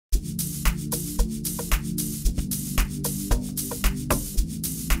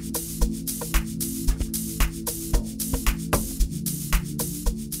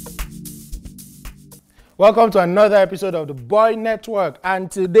Welcome to another episode of the Boy Network,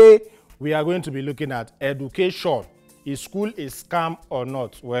 and today we are going to be looking at education. Is school a scam or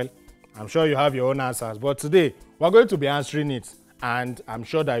not? Well, I'm sure you have your own answers, but today we're going to be answering it, and I'm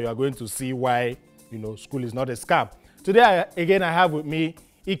sure that you are going to see why, school is not a scam. Today, I have with me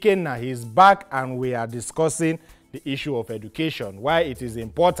Ikenna. He's back, and we are discussing the issue of education, why it is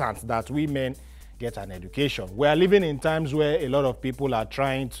important that we men get an education. We are living in times where a lot of people are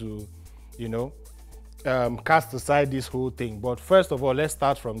trying to, cast aside this whole thing. But first of all, let's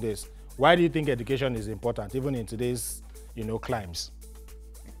start from this. Why do you think education is important, even in today's, climes?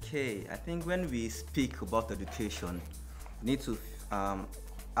 Okay, I think when we speak about education, we need to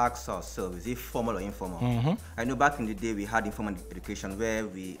ask ourselves, is it formal or informal? I know back in the day we had informal education where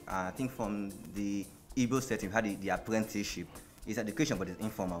we, I think from the Igbo setting, we had the apprenticeship. It's education, but it's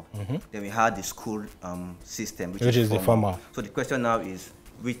informal. Then we had the school system, which is the formal. So the question now is,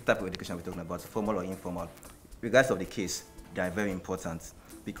 which type of education are we talking about, formal or informal? Regardless of the case, they are very important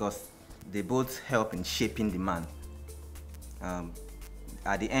because they both help in shaping the man.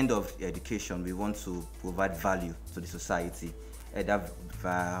 At the end of education, we want to provide value to the society, either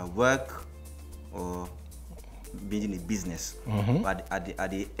work or building a business. But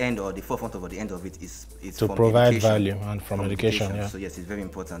at the end or the forefront of the end of it is to provide value and from education. Yeah. So yes, it's very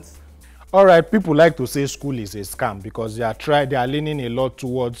important. All right, people like to say school is a scam because they are leaning a lot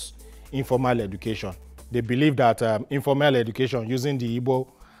towards informal education. They believe that informal education using the Igbo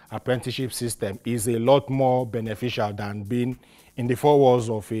apprenticeship system is a lot more beneficial than being in the four walls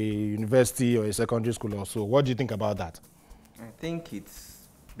of a university or a secondary school or so. What do you think about that? I think it's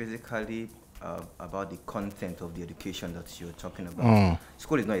basically about the content of the education that you're talking about.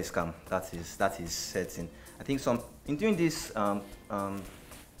 School is not a scam. That is certain. I think in doing this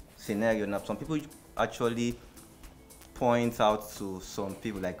scenario now, some people actually point out to some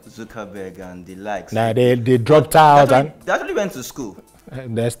people like Zuckerberg and the likes. Nah, they dropped out. They actually went to school.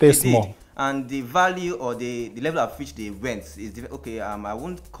 They stay small. Did. And the value or the level at which they went is different. Okay, I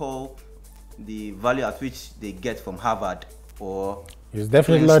won't call the value at which they get from Harvard or it's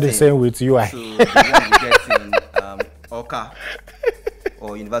definitely not the same with UI. So the one you get in Oka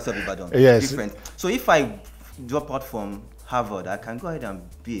or University of Ibadan. Yes. Different. So if I drop out from Harvard, I can go ahead and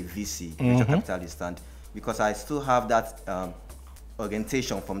be a VC, venture capitalist, and because I still have that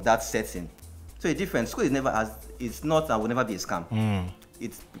orientation from that setting. So it's different. School is it's not and will never be a scam.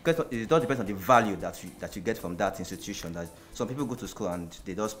 It's because it does depend on the value that you get from that institution. That some people go to school and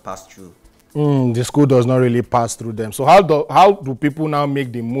they just pass through. The school does not really pass through them. So how do people now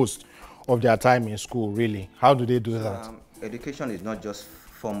make the most of their time in school, really? How do they do that? Education is not just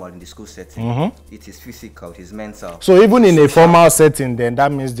formal in the school setting. It is physical, it is mental. So even in a formal setting, then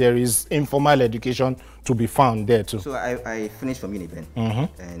that means there is informal education to be found there too. So I finished from Uniben,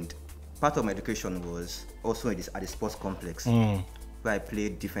 and part of my education was also at the sports complex, where I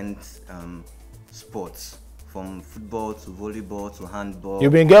played different sports, from football to volleyball to handball. You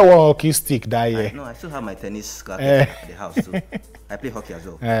been get one hockey stick that year? No, I still have my tennis racket at the house too. I play hockey as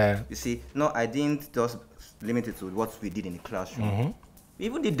well. You see, no, I didn't just limit it to what we did in the classroom. We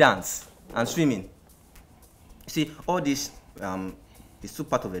even did dance and swimming. You see, all this is still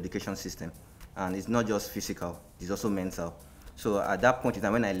part of the education system, and it's not just physical; it's also mental. So at that point in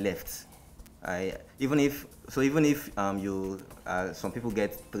time, when I left, even if some people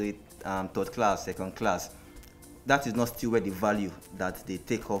get third class, second class, that is not still where the value that they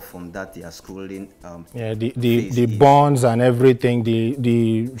take off from that they are schooling. The bonds and everything,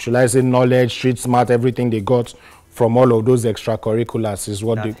 the should I say knowledge, street smart, everything they got from all of those extracurriculars is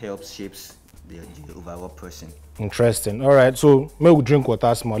what that helps shapes the overall person. Interesting. All right, so maybe we drink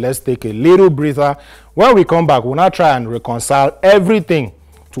water small. Let's take a little breather. When we come back, we'll now try and reconcile everything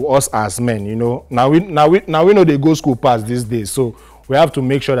to us as men. Now we know they go school past these days, so we have to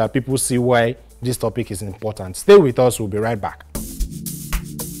make sure that people see why this topic is important. Stay with us. We'll be right back.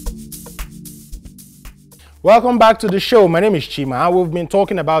 Welcome back to the show. My name is Chima, and we've been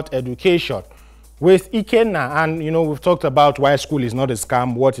talking about education with Ikenna, and we've talked about why school is not a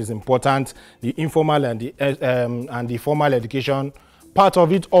scam, what is important, the informal and the formal education part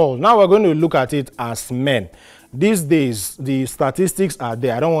of it all. Now we're going to look at it as men. These days, the statistics are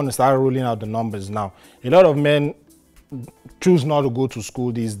there. I don't want to start rolling out the numbers now. A lot of men choose not to go to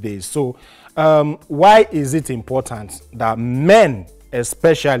school these days. So why is it important that men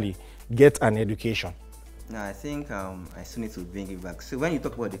especially get an education? No, I think I still need to bring it back. So when you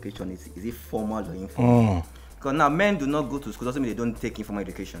talk about education, is it formal or informal? Because now men do not go to school, doesn't mean they don't take informal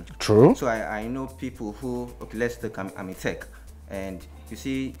education. True. So I know people who, okay, let's take, I'm a tech, and you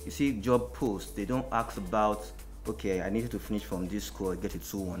see job posts, they don't ask about okay, I need you to finish from this score, get it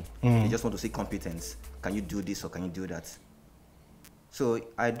 2-1. They just want to see competence. Can you do this or can you do that? So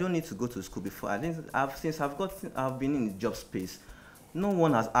I don't need to go to school before. Since I've been in the job space, no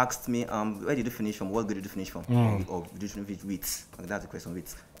one has asked me, where did you finish from? What grade did you finish from? Or did you finish with? That's the question,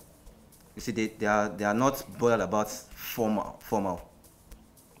 with. You see, they are not bothered about formal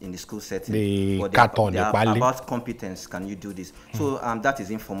in the school setting. But they are about competence. Can you do this? So that is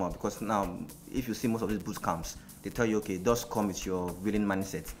informal, because now, if you see most of these boot camps, they tell you, okay, just come with your willing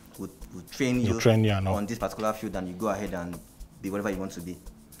mindset. We'll train you on this particular field, and you go ahead and be whatever you want to be.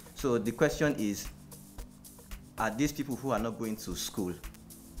 So the question is, are these people who are not going to school,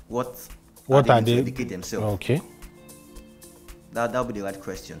 what are they to educate themselves? Okay. That'll be the right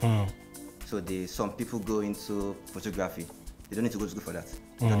question. So some people go into photography. They don't need to go to school for that.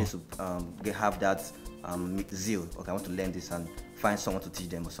 They don't need to have that zeal. Okay, I want to learn this, and find someone to teach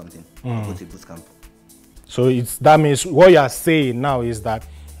them or something. Or go to a boot camp. So that means what you are saying now is that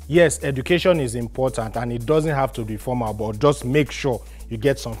yes, education is important, and it doesn't have to be formal, but just make sure you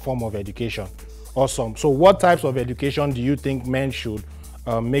get some form of education. Awesome. So what types of education do you think men should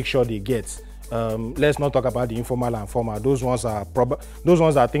make sure they get? Let's not talk about the informal and formal. Those ones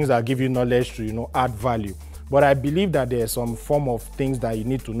are things that give you knowledge to add value. But I believe that there's some form of things that you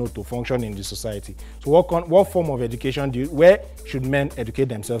need to know to function in the society. So what form of education where should men educate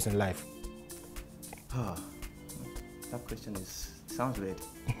themselves in life? That question sounds weird.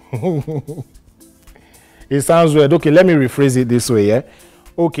 It sounds weird. Okay, let me rephrase it this way. Yeah.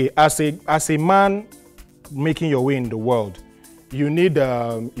 Okay, as a man making your way in the world, you need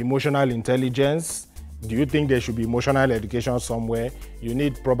emotional intelligence. Do you think there should be emotional education somewhere? You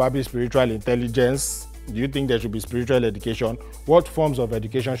need probably spiritual intelligence. Do you think there should be spiritual education? What forms of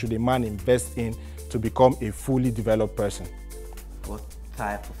education should a man invest in to become a fully developed person? What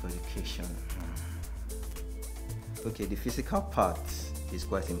type of education? Okay, the physical part is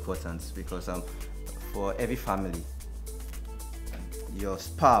quite important, because for every family, your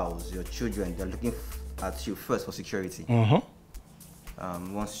spouse, your children, they're looking at you first for security.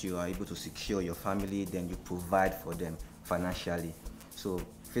 Once you are able to secure your family, then you provide for them financially. So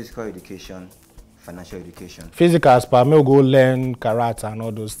physical education, financial education. Physical, as per me, go learn karate and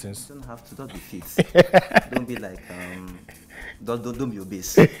all those things. You don't have to, just be fit. Don't be like, don't be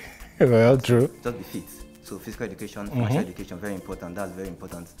obese. Well, true. Just be fit. So physical education, financial education, very important. That's very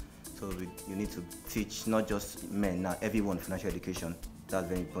important. So you need to teach not just men, now everyone financial education. That's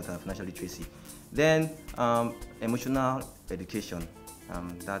very important, financial literacy. Then emotional education,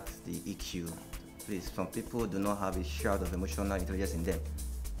 that's the EQ. Please, some people do not have a shroud of emotional intelligence in them.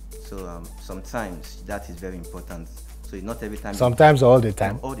 So sometimes that is very important. So not every time. Sometimes all the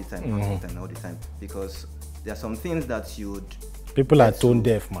time. All the time, all the time. Because there are some things that people are tone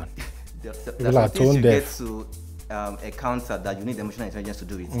deaf, man. People are tone deaf. You get to encounter that you need emotional intelligence to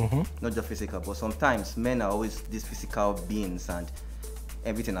do it, not just physical. But sometimes men are always these physical beings, and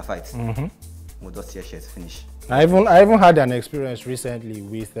everything a fight. We'll just tear shirts, finish. I even had an experience recently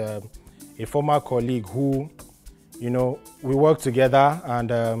with a former colleague who, we worked together,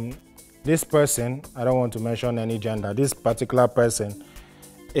 and this person, I don't want to mention any gender, this particular person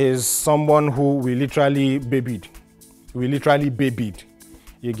is someone who we literally babied.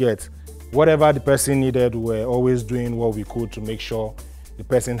 You get. Whatever the person needed, we were always doing what we could to make sure the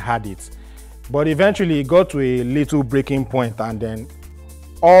person had it. But eventually it got to a little breaking point, and then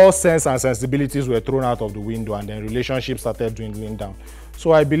all sense and sensibilities were thrown out of the window, and then relationships started dwindling down.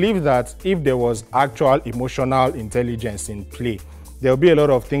 So I believe that if there was actual emotional intelligence in play, there will be a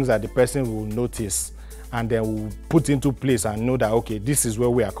lot of things that the person will notice and then will put into place and know that, okay, this is where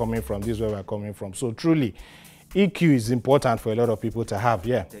we are coming from, this is where we are coming from. So truly, EQ is important for a lot of people to have,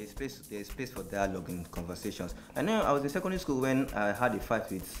 yeah. There is space for dialogue and conversations. I know I was in secondary school when I had a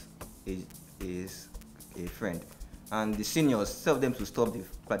fight with a friend, and the seniors told them to stop the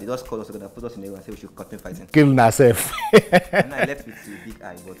fight. They just called us together, put us in the room, and said we should continue fighting. Kill ourselves. And I left with a big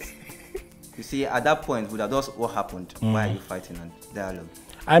eye, but you see, at that point, would have just what happened? Why are you fighting, and dialogue?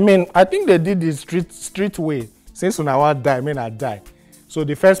 I mean, I think they did the street way. Since when I want die, I die. So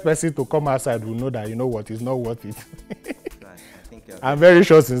the first person to come outside will know that it's not worth it. I'm very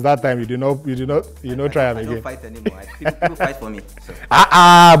sure since that time you did not try them again. I don't fight anymore. People fight for me. So.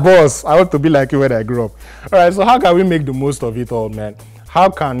 Boss, I want to be like you when I grew up. All right, so how can we make the most of it all, man? How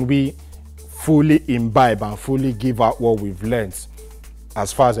can we fully imbibe and fully give out what we've learned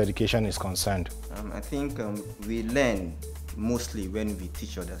as far as education is concerned? I think we learn mostly when we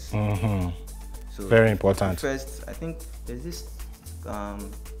teach others. So very important. First, I think there's this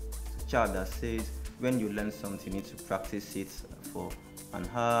child that says when you learn something, you need to practice it for an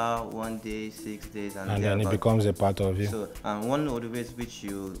hour, 1 day, 6 days, and then it becomes a part of you. So, one of the ways which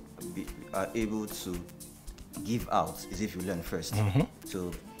you are able to give out is if you learn first.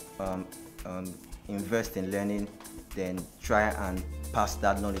 So, invest in learning, then try and pass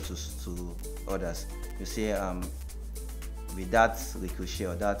that knowledge to others. You see, with that ricochet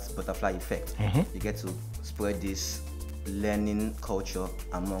or that butterfly effect, you get to spread this learning culture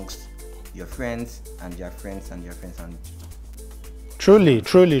amongst your friends and their friends and their friends. And truly,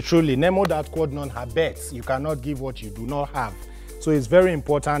 truly, truly, nemo dat quod non habet. You cannot give what you do not have. So it's very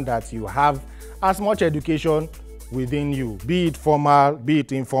important that you have as much education within you, be it formal, be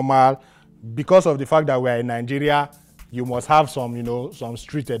it informal. Because of the fact that we're in Nigeria, you must have some, you know, some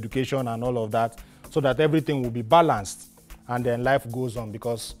street education and all of that, so that everything will be balanced and then life goes on.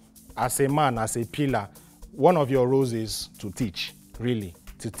 Because as a man, as a pillar, one of your roles is to teach, really,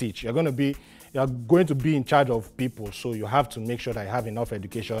 to teach. You're going to be in charge of people, so you have to make sure that you have enough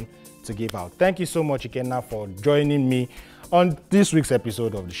education to give out. Thank you so much, Ikenna, for joining me on this week's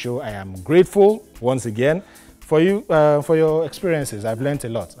episode of the show. I am grateful once again for you, for your experiences. I've learned a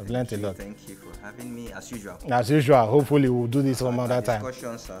lot. Thank you for having me, as usual. As usual. Hopefully, we'll do this some other time.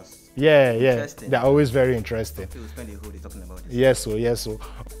 Discussions are they're always very interesting. We'll spend the whole day talking about this. Yes, so.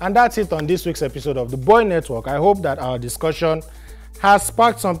 And that's it on this week's episode of The Boy Network. I hope that our discussion has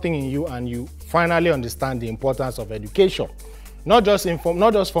sparked something in you and you finally understand the importance of education. Not just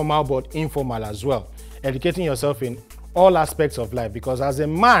formal, but informal as well. Educating yourself in all aspects of life, because as a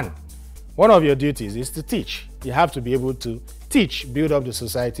man, one of your duties is to teach. You have to be able to teach, build up the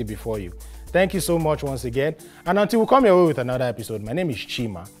society before you. Thank you so much once again. And until we come your way with another episode, my name is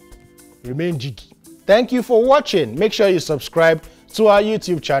Chima. Remain jiggy. Thank you for watching. Make sure you subscribe to our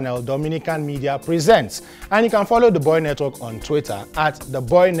YouTube channel, Dominican Media Presents. And you can follow The Boy Network on Twitter at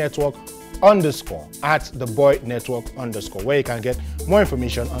 @TheBoyNetwork_, @TheBoyNetwork_, where you can get more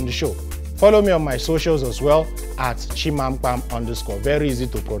information on the show. Follow me on my socials as well at @Chimampam_. Very easy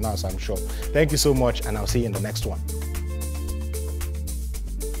to pronounce, I'm sure. Thank you so much, and I'll see you in the next one.